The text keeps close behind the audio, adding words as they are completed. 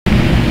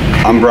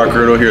I'm Brock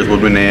Riddle here with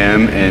Woodman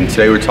AM, and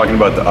today we're talking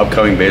about the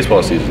upcoming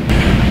baseball season.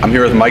 I'm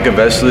here with Micah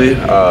Vesley,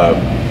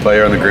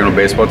 player on the Greenville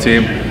baseball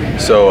team.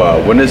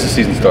 So when does the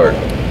season start?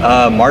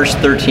 March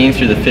 13th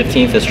through the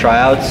 15th is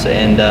tryouts,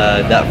 and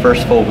that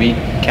first full week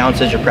counts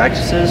as your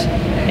practices.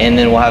 And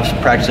then we'll have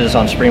some practices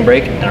on spring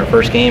break, and our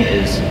first game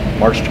is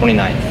March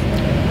 29th.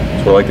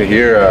 So I'd like to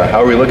hear,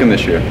 how are we looking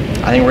this year?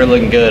 I think we're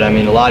looking good. I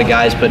mean, a lot of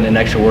guys putting in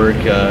extra work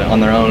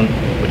on their own,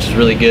 which is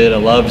really good. I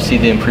love to see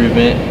the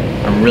improvement.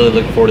 I'm really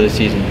looking forward to the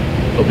season.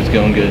 Hope it's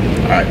going good.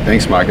 All right,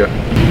 thanks, Micah.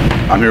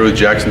 I'm here with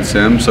Jackson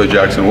Sims. So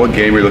Jackson, what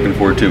game are you looking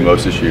forward to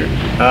most this year?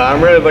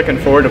 I'm really looking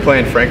forward to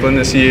playing Franklin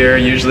this year.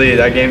 Usually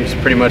that game's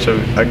pretty much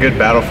a good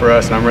battle for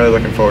us, and I'm really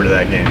looking forward to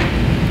that game.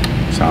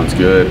 Sounds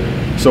good.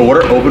 So what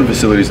are open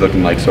facilities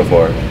looking like so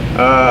far?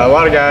 A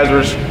lot of guys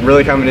were just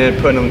really coming in,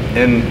 putting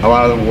in a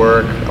lot of the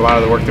work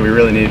that we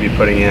really need to be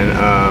putting in.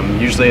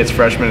 Usually it's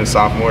freshmen and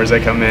sophomores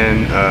that come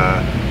in,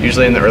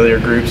 usually in the earlier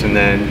groups, and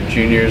then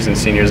juniors and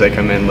seniors that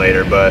come in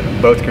later. But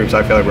both groups,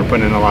 I feel like we're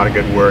putting in a lot of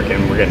good work,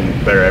 and we're getting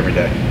better every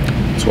day.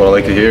 That's what I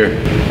like to hear.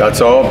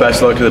 That's all.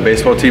 Best of luck to the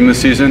baseball team this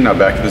season. Now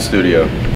back to the studio.